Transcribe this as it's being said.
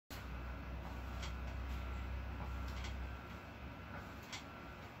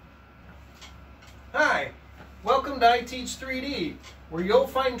Hi, welcome to I Teach 3D, where you'll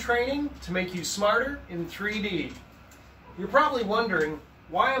find training to make you smarter in 3D. You're probably wondering,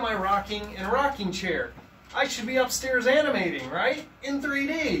 why am I rocking in a rocking chair? I should be upstairs animating, right? In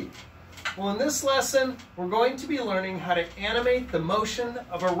 3D. Well, in this lesson, we're going to be learning how to animate the motion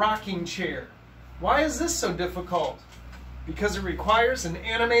of a rocking chair. Why is this so difficult? Because it requires an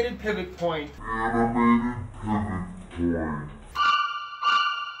animated pivot point.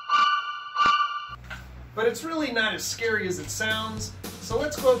 But it's really not as scary as it sounds, so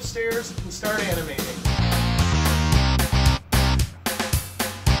let's go upstairs and start animating.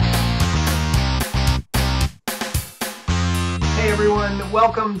 Hey everyone,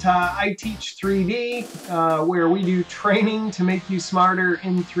 welcome to I Teach 3D, where we do training to make you smarter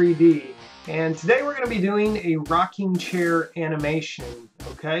in 3D. And today we're going to be doing a rocking chair animation,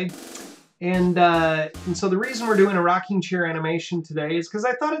 okay? And so the reason we're doing a rocking chair animation today is because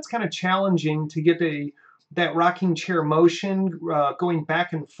I thought it's kind of challenging to get that rocking chair motion going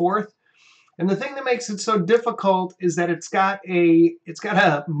back and forth. And the thing that makes it so difficult is that it's got a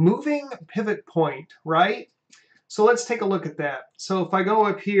moving pivot point, right? So let's take a look at that. So if I go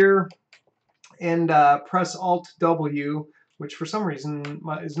up here and press Alt-W, which for some reason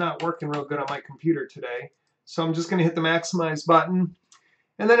is not working real good on my computer today. So I'm just going to hit the maximize button.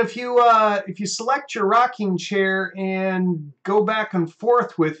 And then if you select your rocking chair and go back and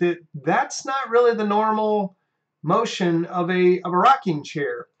forth with it, that's not really the normal motion of a rocking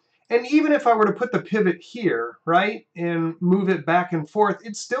chair. And even if I were to put the pivot here, right, and move it back and forth,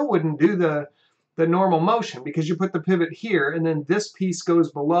 it still wouldn't do the normal motion because you put the pivot here and then this piece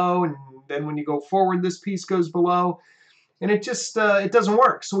goes below, and then when you go forward, this piece goes below. And it just it doesn't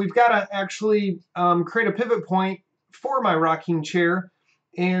work. So we've got to actually create a pivot point for my rocking chair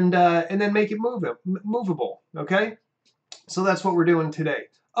and then make it movable, okay? So that's what we're doing today.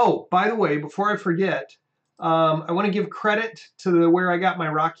 Oh, by the way, before I forget, I want to give credit to where I got my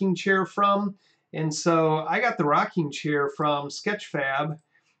rocking chair from. And so I got the rocking chair from Sketchfab,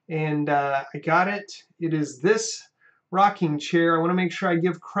 and I got it. It is this rocking chair. I want to make sure I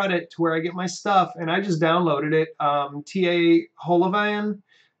give credit to where I get my stuff, and I just downloaded it, TA Holovan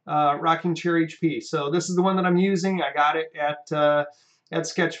rocking chair HP. So this is the one that I'm using. I got it at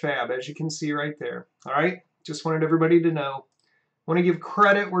Sketchfab, as you can see right there. All right, just wanted everybody to know. I want to give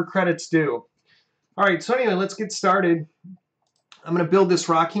credit where credit's due. All right, so anyway, let's get started. I'm going to build this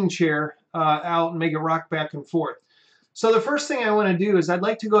rocking chair out and make it rock back and forth. So the first thing I want to do is I'd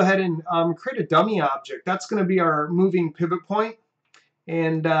like to go ahead and create a dummy object. That's going to be our moving pivot point.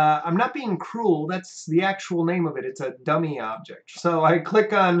 And I'm not being cruel. That's the actual name of it. It's a dummy object. So I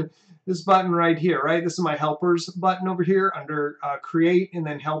click on this button right here, right? This is my helpers button over here under create and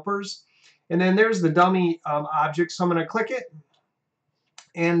then helpers. And then there's the dummy object. So I'm going to click it.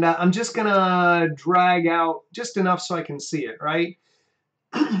 And I'm just going to drag out just enough so I can see it, right?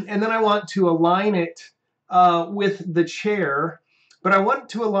 And then I want to align it with the chair, but I want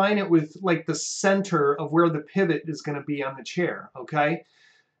to align it with like the center of where the pivot is going to be on the chair, okay?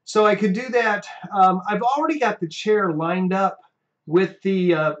 So I could do that. I've already got the chair lined up with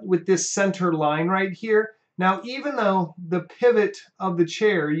this center line right here. Now, even though the pivot of the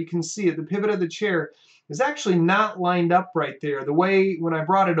chair, you can see it, the pivot of the chair is actually not lined up right there. The way when I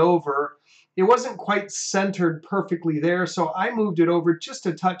brought it over, it wasn't quite centered perfectly there, so I moved it over just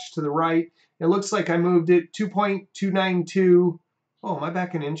a touch to the right. It looks like I moved it 2.292. Oh, am I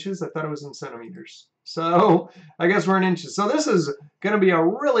back in inches? I thought it was in centimeters. So I guess we're in inches. So this is going to be a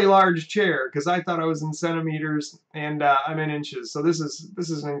really large chair because I thought I was in centimeters and I'm in inches. So this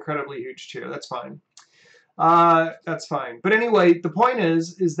is an incredibly huge chair. That's fine. That's fine. But anyway, the point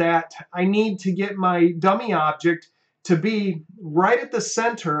is that I need to get my dummy object to be right at the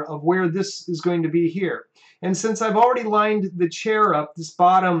center of where this is going to be here. And since I've already lined the chair up,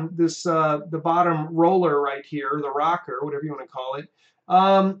 the bottom roller right here, the rocker, whatever you want to call it,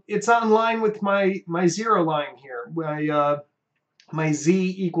 it's on line with my zero line here, my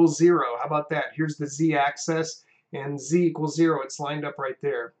z equals 0. How about that? Here's the z-axis, and z equals 0. It's lined up right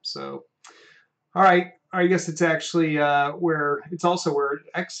there. So, all right. I guess it's actually where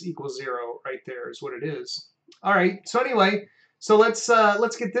x equals 0 right there is what it is. All right. So anyway. So let's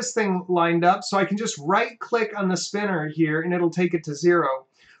get this thing lined up. So I can just right-click on the spinner here, and it'll take it to 0.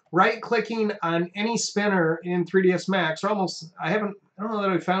 Right-clicking on any spinner in 3dsMax, or almost, I don't know that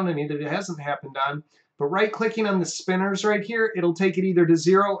I've found any that it hasn't happened on, but right-clicking on the spinners right here, it'll take it either to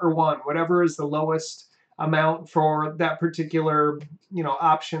 0 or 1, whatever is the lowest amount for that particular,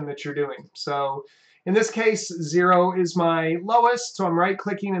 option that you're doing. So in this case, 0 is my lowest, so I'm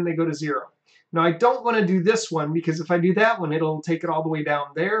right-clicking and they go to 0. Now I don't want to do this one because if I do that one, it'll take it all the way down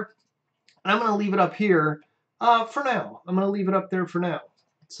there. And I'm going to leave it up here for now. I'm going to leave it up there for now.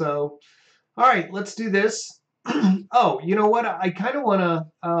 So, all right, let's do this. Oh, you know what? I kind of want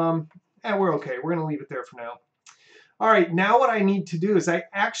to, yeah, we're okay. We're going to leave it there for now. All right, now what I need to do is I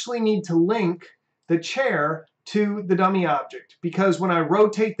actually need to link the chair to the dummy object, because when I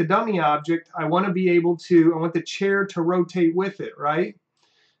rotate the dummy object, I want to be able to, I want the chair to rotate with it, right?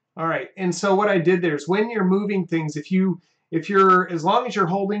 All right, and so what I did there is when you're moving things, if you're, as long as you're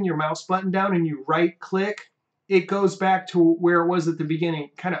holding your mouse button down and you right click, it goes back to where it was at the beginning.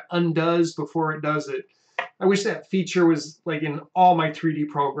 It kind of undoes before it does it. I wish that feature was like in all my 3D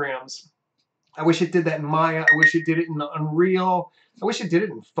programs. I wish it did that in Maya. I wish it did it in Unreal. I wish it did it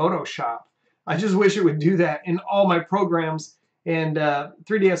in Photoshop. I just wish it would do that in all my programs. And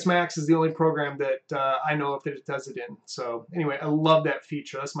 3dsMax is the only program that I know of that it does it in. So anyway, I love that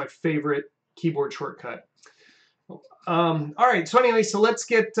feature. That's my favorite keyboard shortcut. All right. So anyway, so let's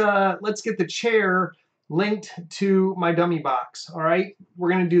get the chair linked to my dummy box. All right.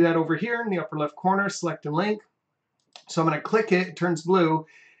 We're going to do that over here in the upper left corner. Select and link. So I'm going to click it. It turns blue.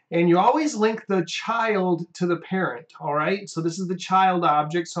 And you always link the child to the parent, all right? So this is the child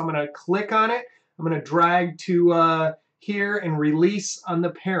object, so I'm going to click on it. I'm going to drag to here and release on the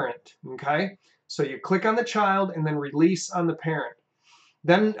parent, okay? So you click on the child and then release on the parent.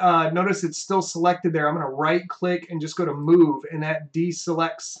 Then notice it's still selected there. I'm going to right-click and just go to Move, and that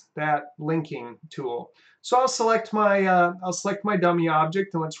deselects that linking tool. So I'll select my dummy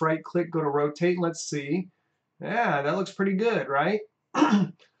object, and let's right-click, go to Rotate, and let's see. Yeah, that looks pretty good, right?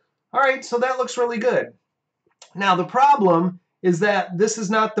 All right, so that looks really good. Now the problem is that this is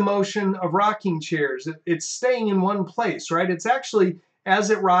not the motion of rocking chairs. It's staying in one place, right? It's actually,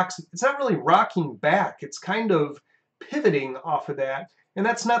 as it rocks, it's not really rocking back. It's kind of pivoting off of that. And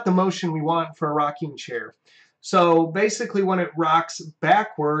that's not the motion we want for a rocking chair. So basically when it rocks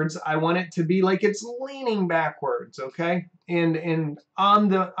backwards, I want it to be like it's leaning backwards, okay? And on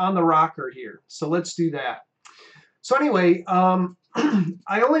the rocker here. So let's do that. So anyway,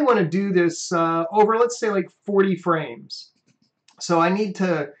 I only want to do this over, let's say, like 40 frames. So I need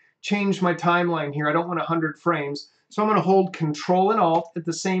to change my timeline here. I don't want 100 frames. So I'm going to hold Control and Alt at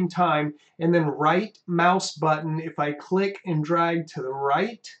the same time, and then right mouse button. If I click and drag to the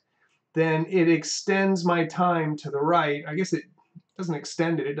right, then it extends my time to the right. I guess it doesn't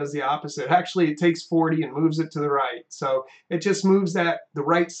extend it, it does the opposite. Actually, it takes 40 and moves it to the right. So it just moves the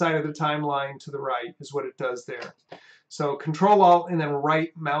right side of the timeline to the right is what it does there. So Control Alt and then right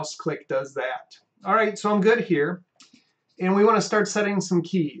mouse click does that. All right, so I'm good here. And we want to start setting some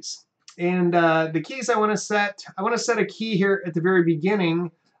keys. And the keys I want to set a key here at the very beginning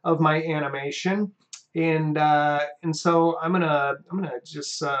of my animation. And so I'm gonna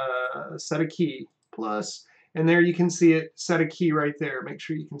just set a key plus, and there you can see it, set a key right there. Make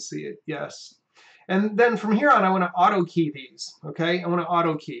sure you can see it, yes. And then from here on, I want to auto key these, okay? I want to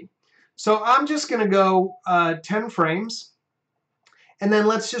auto key. So I'm just going to go 10 frames, and then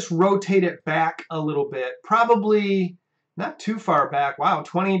let's just rotate it back a little bit. Probably not too far back. Wow,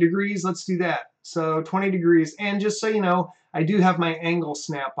 20 degrees. Let's do that. So 20 degrees. And just so you know, I do have my angle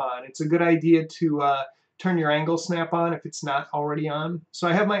snap on. It's a good idea to turn your angle snap on if it's not already on. So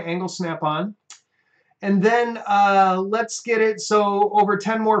I have my angle snap on. And then let's get it, so over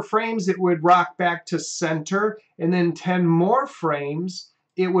 10 more frames, it would rock back to center. And then 10 more frames,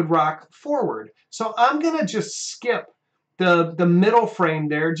 it would rock forward. So I'm going to just skip the middle frame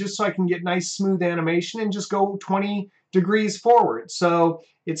there just so I can get nice smooth animation and just go 20 degrees forward. So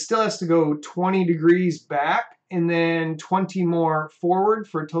it still has to go 20 degrees back and then 20 more forward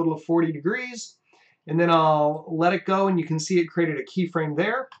for a total of 40 degrees. And then I'll let it go, and you can see it created a keyframe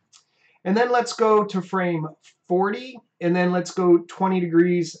there. And then let's go to frame 40, and then let's go 20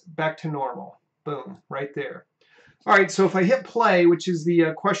 degrees back to normal. Boom, right there. All right, so if I hit play, which is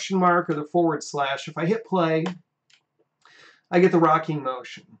the question mark or the /, if I hit play, I get the rocking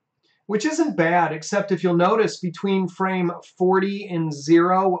motion, which isn't bad, except if you'll notice between frame 40 and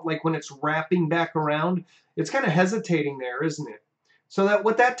 0, like when it's wrapping back around, it's kind of hesitating there, isn't it? So that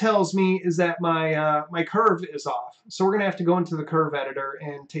what that tells me is that my my curve is off. So we're going to have to go into the curve editor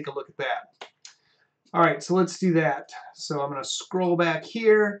and take a look at that. All right, so let's do that. So I'm going to scroll back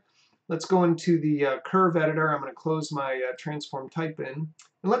here. Let's go into the curve editor. I'm going to close my transform type in. And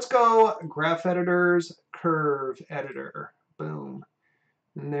let's go graph editors, curve editor. Boom.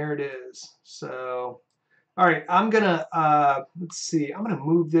 And there it is. So, all right, I'm going to, let's see, I'm going to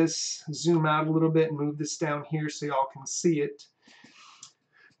move this, zoom out a little bit and move this down here so y'all can see it.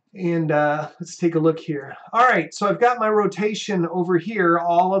 And let's take a look here. All right, so I've got my rotation over here.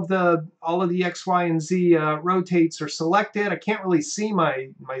 All of the X, Y, and Z rotates are selected. I can't really see my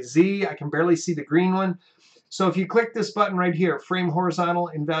Z. I can barely see the green one. So if you click this button right here, frame horizontal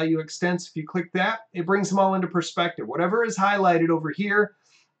and value extents, if you click that, it brings them all into perspective. Whatever is highlighted over here,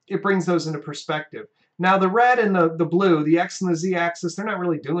 it brings those into perspective. Now the red and the blue, the X and the Z axis, they're not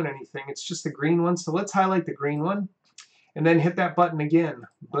really doing anything. It's just the green one. So let's highlight the green one and then hit that button again.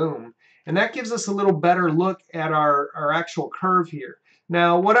 Boom. And that gives us a little better look at our actual curve here.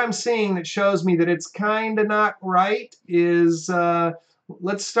 Now, what I'm seeing that shows me that it's kind of not right is,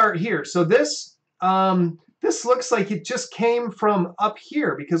 let's start here. So this looks like it just came from up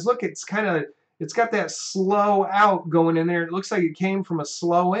here because look, it's got that slow out going in there. It looks like it came from a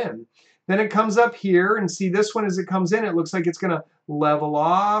slow in. Then it comes up here, and see this one as it comes in, it looks like it's going to level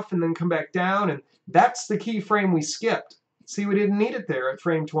off and then come back down, and that's the keyframe we skipped. See, we didn't need it there at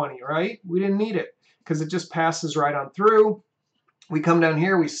frame 20, right? We didn't need it because it just passes right on through. We come down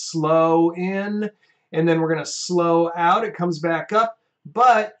here, we slow in, and then we're going to slow out. It comes back up,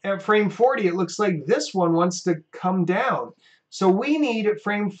 but at frame 40, it looks like this one wants to come down. So we need at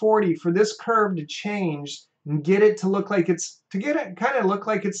frame 40 for this curve to change and get it to look like it's, kind of look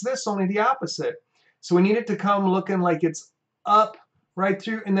like it's this, only the opposite. So we need it to come looking like it's up right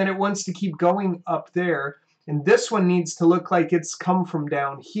through, and then it wants to keep going up there. And this one needs to look like it's come from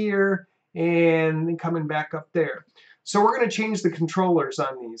down here and coming back up there. So we're going to change the controllers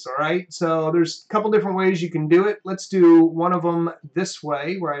on these, all right? So there's a couple different ways you can do it. Let's do one of them this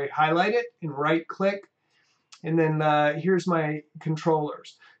way, where I highlight it and right click, and then here's my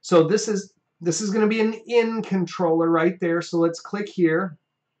controllers. So this is going to be an in controller right there. So let's click here,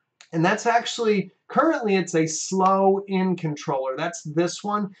 and that's actually, currently it's a slow in controller. That's this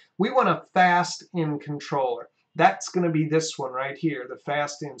one. We want a fast in controller. That's going to be this one right here, the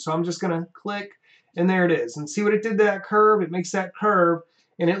fast in. So I'm just going to click, and there it is. And see what it did to that curve? It makes that curve,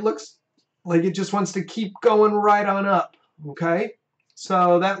 and it looks like it just wants to keep going right on up, okay?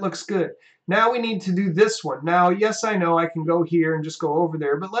 So that looks good. Now we need to do this one. Now, yes, I know I can go here and just go over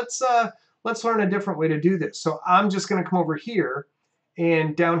there, but let's learn a different way to do this. So I'm just going to come over here,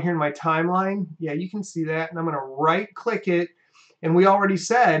 and down here in my timeline, yeah, you can see that, and I'm going to right click it, and we already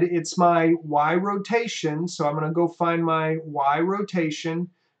said it's my Y rotation, so I'm going to go find my Y rotation.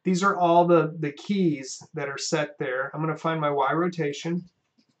 These are all the keys that are set there. I'm going to find my Y rotation.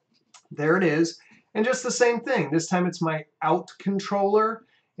 There it is. And just the same thing. This time it's my out controller,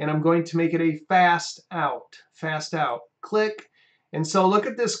 and I'm going to make it a fast out. Fast out. Click. And so look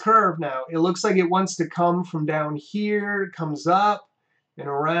at this curve now. It looks like it wants to come from down here. It comes up and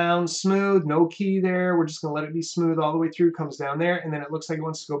around, smooth, no key there. We're just going to let it be smooth all the way through, comes down there, and then it looks like it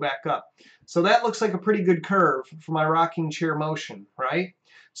wants to go back up. So that looks like a pretty good curve for my rocking chair motion, right?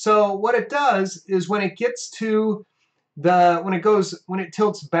 So what it does is when it gets to when it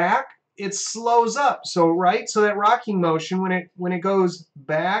tilts back, it slows up. So right, so that rocking motion, when it goes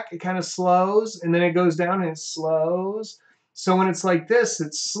back, it kind of slows, and then it goes down and it slows. So when it's like this,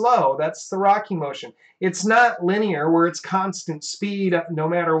 it's slow. That's the rocking motion. It's not linear where it's constant speed no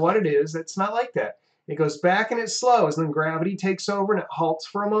matter what it is. It's not like that. It goes back and it slows, and then gravity takes over and it halts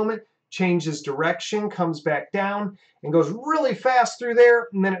for a moment, changes direction, comes back down, and goes really fast through there,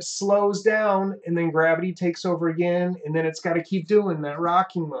 and then it slows down, and then gravity takes over again, and then it's got to keep doing that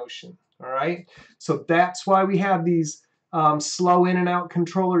rocking motion. All right? So that's why we have these slow in and out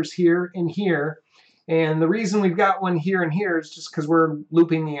controllers here and here. And the reason we've got one here and here is just because we're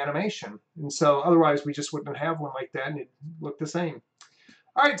looping the animation. And so otherwise we just wouldn't have one like that, and it'd look the same.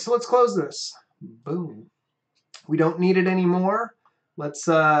 All right, so let's close this. Boom. We don't need it anymore. Let's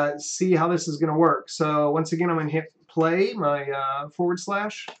see how this is going to work. So once again, I'm going to hit play, my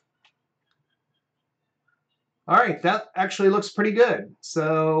 /. All right, that actually looks pretty good.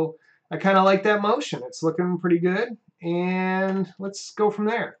 So I kind of like that motion. It's looking pretty good. And let's go from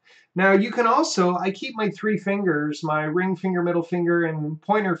there. Now you can also, I keep my 3 fingers, my ring finger, middle finger, and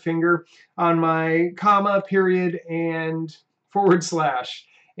pointer finger on my comma, period, and /.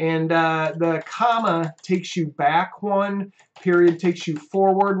 And the comma takes you back 1, period takes you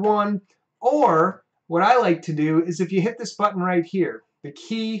forward 1. Or what I like to do is if you hit this button right here, the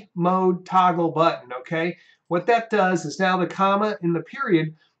key mode toggle button, okay? What that does is now the comma and the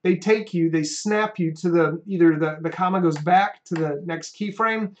period, they snap you to either the comma goes back to the next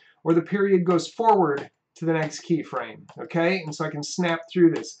keyframe, or the period goes forward to the next keyframe, okay? And so I can snap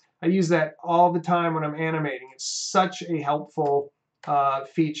through this. I use that all the time when I'm animating. It's such a helpful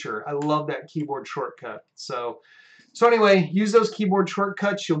feature. I love that keyboard shortcut. So anyway, use those keyboard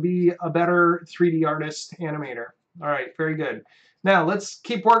shortcuts. You'll be a better 3D artist animator. All right, very good. Now let's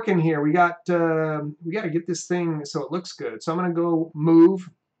keep working here. We got to get this thing so it looks good. So I'm going to go move,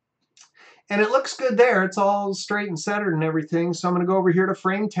 and it looks good there. It's all straight and centered and everything. So I'm going to go over here to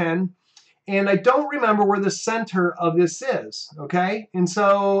frame 10. And I don't remember where the center of this is, okay? And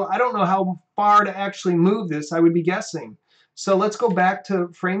so I don't know how far to actually move this. I would be guessing. So let's go back to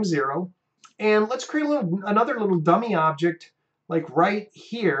frame 0, and let's create another little dummy object like right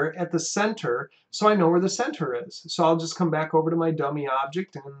here at the center, so I know where the center is. So I'll just come back over to my dummy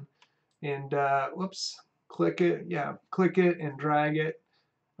object and whoops, click it, yeah, click it and drag it.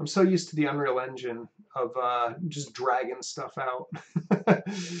 I'm so used to the Unreal Engine of just dragging stuff out.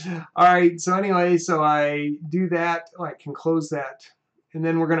 All right, so anyway, so I do that. Oh, I can close that. And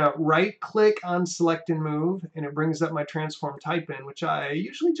then we're going to right-click on Select and Move, and it brings up my transform type in, which I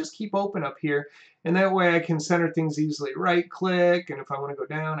usually just keep open up here. And that way I can center things easily. Right-click, and if I want to go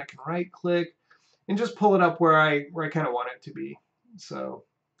down, I can right-click and just pull it up where I kind of want it to be. So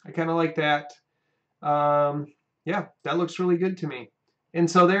I kind of like that. Yeah, that looks really good to me. And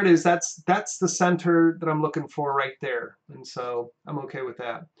so there it is. That's the center that I'm looking for right there. And so I'm okay with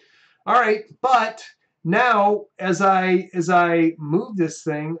that. All right, but now as I move this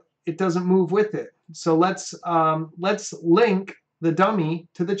thing, it doesn't move with it. So let's link the dummy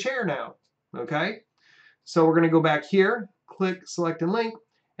to the chair now. Okay? So we're going to go back here, click, select, and link.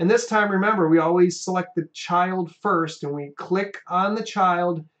 And this time, remember, we always select the child first, and we click on the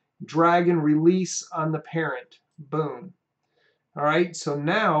child, drag and release on the parent. Boom. All right, so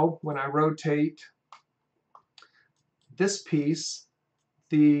now when I rotate this piece,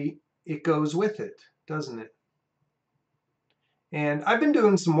 it goes with it, doesn't it? And I've been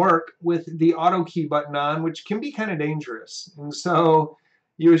doing some work with the auto key button on, which can be kind of dangerous. And so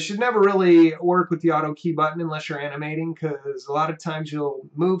you should never really work with the auto key button unless you're animating, because a lot of times you'll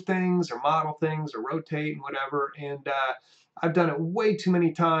move things or model things or rotate and whatever. And I've done it way too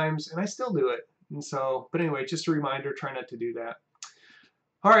many times, and I still do it. And so, but anyway, just a reminder, try not to do that.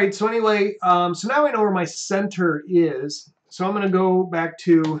 All right, so anyway, so now I know where my center is. So I'm going to go back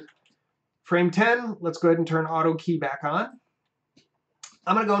to frame 10. Let's go ahead and turn auto key back on.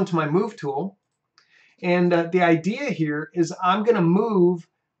 I'm going to go into my move tool. And the idea here is I'm going to move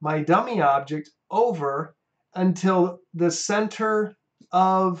my dummy object over until the center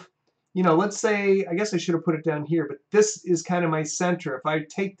of, let's say, I guess I should have put it down here, but this is kind of my center. If I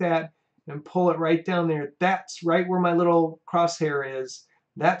take that and pull it right down there, that's right where my little crosshair is.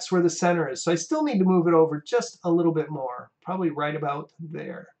 That's where the center is. So I still need to move it over just a little bit more, probably right about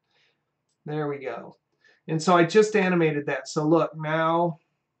there. There we go. And so I just animated that. So look, now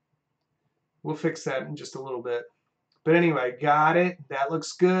we'll fix that in just a little bit. But anyway, got it. That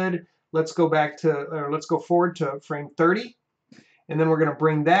looks good. Let's go back to, or let's go forward to frame 30. And then we're going to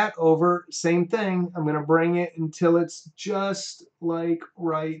bring that over. Same thing. I'm going to bring it until it's just like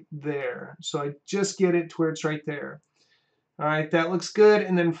right there. So I just get it to where it's right there. All right, that looks good.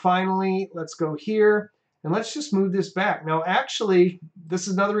 And then finally, let's go here. And let's just move this back. Now, actually, this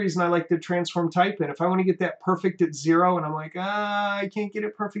is another reason I like to transform type in. If I want to get that perfect at 0, and I'm like, I can't get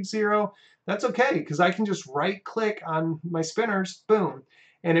it perfect 0, that's okay, because I can just right-click on my spinners, boom,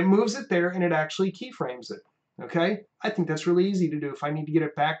 and it moves it there, and it actually keyframes it. Okay? I think that's really easy to do if I need to get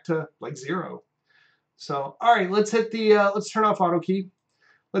it back to, like, 0. So, all right, let's hit the, let's turn off auto key.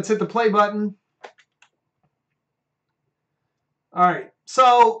 Let's hit the play button. All right,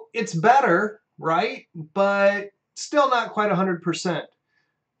 so it's better, right? But still not quite 100%.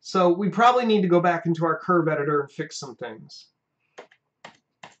 So we probably need to go back into our curve editor and fix some things.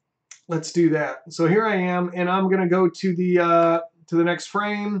 Let's do that. So here I am, and I'm going to go to the next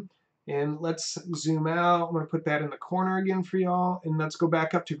frame, and let's zoom out. I'm going to put that in the corner again for y'all, and let's go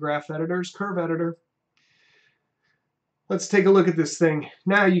back up to Graph Editors, Curve Editor. Let's take a look at this thing.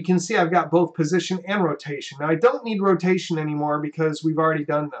 Now you can see I've got both position and rotation. Now I don't need rotation anymore because we've already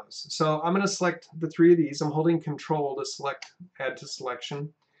done those. So I'm going to select the 3 of these. I'm holding Control to select, add to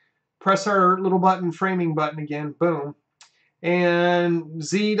selection. Press our little button, framing button again, boom. And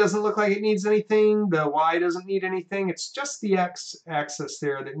Z doesn't look like it needs anything. The Y doesn't need anything. It's just the X axis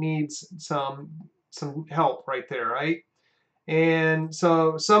there that needs some help right there, right? And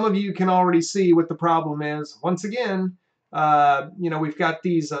so some of you can already see what the problem is. Once again, we've got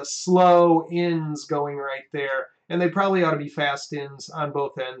these slow ends going right there, and they probably ought to be fast ends on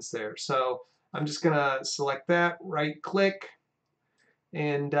both ends there. So I'm just going to select that, right click,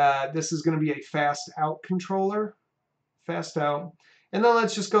 and this is going to be a fast out controller, fast out. And then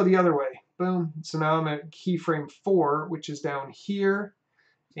let's just go the other way. Boom. So now I'm at keyframe 4, which is down here.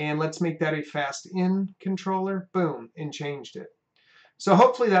 And let's make that a fast in controller. Boom, and changed it. So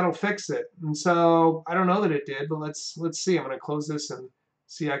hopefully that'll fix it. And so I don't know that it did, but let's see. I'm going to close this and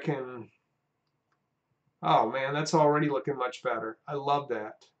see I can. Oh man, that's already looking much better. I love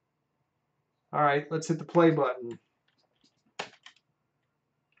that. All right, let's hit the play button.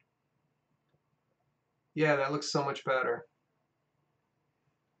 Yeah, that looks so much better.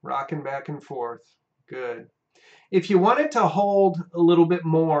 Rocking back and forth. Good. If you wanted to hold a little bit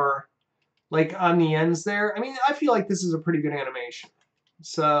more, like on the ends there, I mean, I feel like this is a pretty good animation.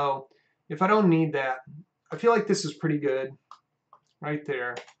 So if I don't need that, I feel like this is pretty good. Right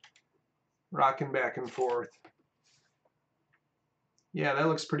there. Rocking back and forth. Yeah, that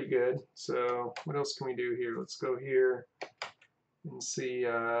looks pretty good. So what else can we do here? Let's go here and see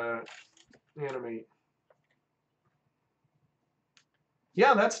animate.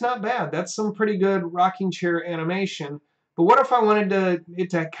 Yeah, that's not bad. That's some pretty good rocking chair animation. But what if I wanted it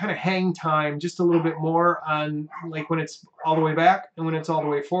to kind of hang time just a little bit more on like when it's all the way back and when it's all the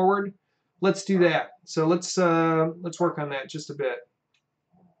way forward? Let's do that. So let's work on that just a bit.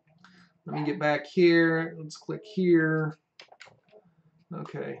 Let me get back here. Let's click here.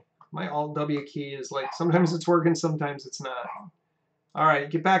 Okay. My Alt W key is like sometimes it's working, sometimes it's not. All right,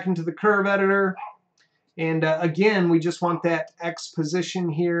 get back into the curve editor. And again, we just want that X position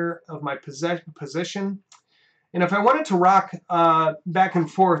here of my position. And if I wanted to rock back and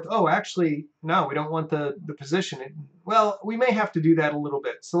forth, oh, actually, no, we don't want the position. Well, we may have to do that a little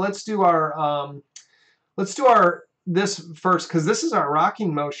bit. So let's do our this first, because this is our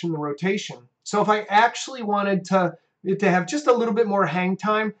rocking motion, the rotation. So if I actually wanted it to have just a little bit more hang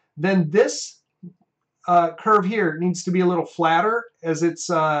time, then this curve here needs to be a little flatter as it's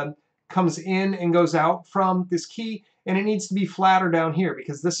comes in and goes out from this key, and it needs to be flatter down here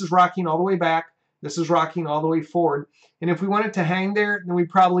because this is rocking all the way back, this is rocking all the way forward, and if we want it to hang there, then we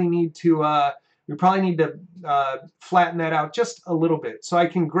probably need to flatten that out just a little bit. So I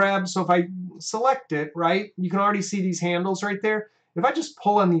can grab, so if I select it, right, you can already see these handles right there. If I just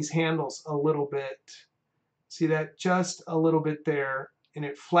pull on these handles a little bit, see that, just a little bit there, and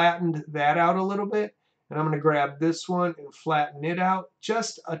it flattened that out a little bit. And I'm going to grab this one and flatten it out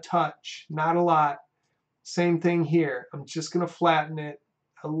just a touch, not a lot. Same thing here. I'm just going to flatten it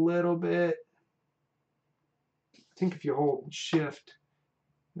a little bit. I think if you hold Shift,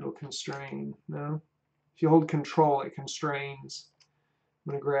 it'll constrain. No? If you hold Control, it constrains.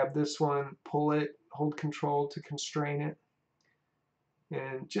 I'm going to grab this one, pull it, hold Control to constrain it.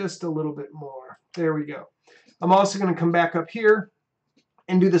 And just a little bit more. There we go. I'm also going to come back up here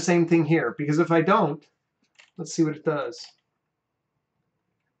and do the same thing here, because if I don't, let's see what it does.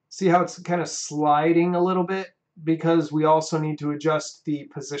 See how it's kind of sliding a little bit, because we also need to adjust the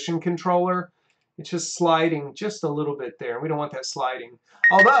position controller. It's just sliding just a little bit there. We don't want that sliding.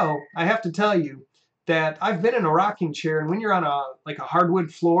 Although I have to tell you that I've been in a rocking chair, and when you're on a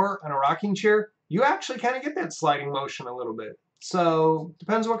hardwood floor on a rocking chair, you actually kind of get that sliding motion a little bit. So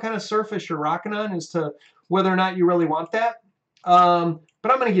depends what kind of surface you're rocking on as to whether or not you really want that.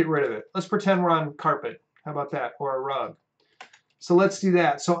 But I'm going to get rid of it. Let's pretend we're on carpet. How about that? Or a rug. So let's do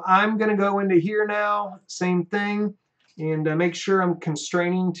that. So I'm going to go into here now. Same thing. And make sure I'm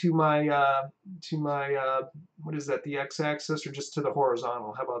constraining to my what is that, the x-axis, or just to the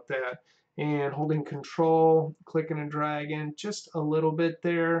horizontal. How about that? And holding Control, clicking and dragging just a little bit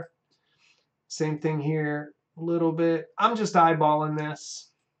there. Same thing here, a little bit. I'm just eyeballing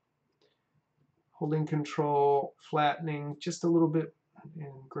this. Holding Control, flattening just a little bit,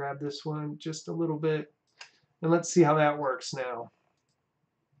 and grab this one just a little bit. And let's see how that works now.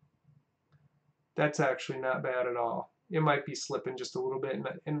 That's actually not bad at all. It might be slipping just a little bit,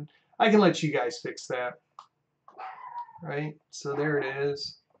 and I can let you guys fix that. Right? So there it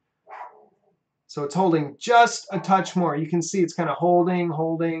is. So it's holding just a touch more. You can see it's kind of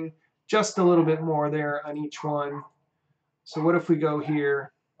holding just a little bit more there on each one. So what if we go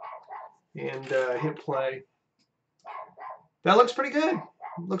here and hit play? That looks pretty good.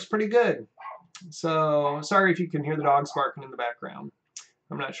 Looks pretty good. So sorry if you can hear the dogs barking in the background.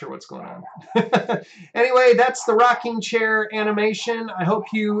 I'm not sure what's going on. Anyway, that's the rocking chair animation. I hope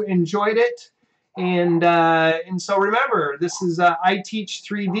you enjoyed it. And so remember, this is I Teach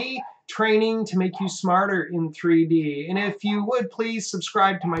 3D, training to make you smarter in 3D. And if you would, please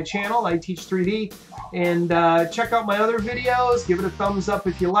subscribe to my channel, I Teach 3D, and check out my other videos. Give it a thumbs up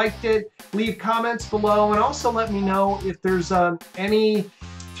if you liked it. Leave comments below, and also let me know if there's any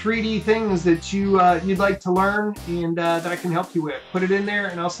 3D things that you'd like to learn and that I can help you with. Put it in there,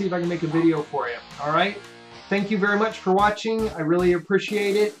 and I'll see if I can make a video for you. All right? Thank you very much for watching. I really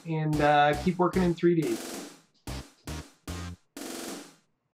appreciate it, and keep working in 3D.